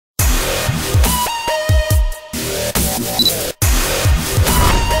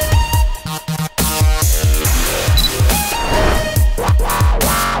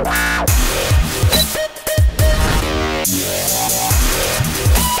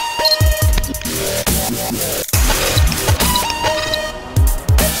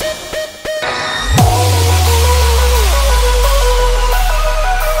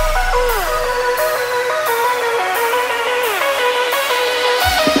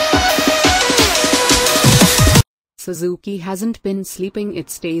Suzuki hasn't been sleeping,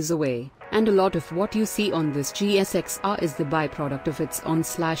 it stays away, and a lot of what you see on this GSX-R is the byproduct of its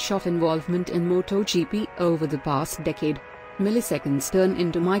on/off involvement in MotoGP over the past decade. Milliseconds turn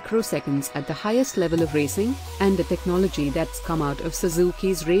into microseconds at the highest level of racing, and the technology that's come out of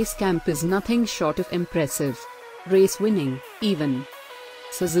Suzuki's race camp is nothing short of impressive. Race winning, even.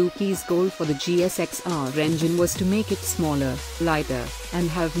 Suzuki's goal for the GSX-R engine was to make it smaller, lighter, and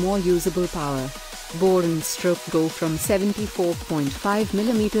have more usable power. Bore and stroke go from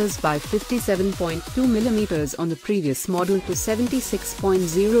 74.5mm by 57.2mm on the previous model to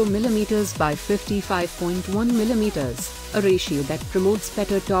 76.0mm by 55.1mm, a ratio that promotes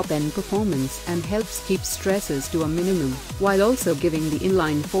better top-end performance and helps keep stresses to a minimum, while also giving the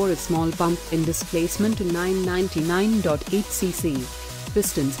inline-4 a small bump in displacement to 999.8 cc.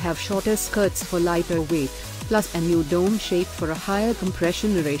 Pistons have shorter skirts for lighter weight, plus a new dome shape for a higher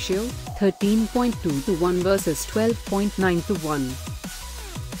compression ratio, 13.2:1 versus 12.9:1.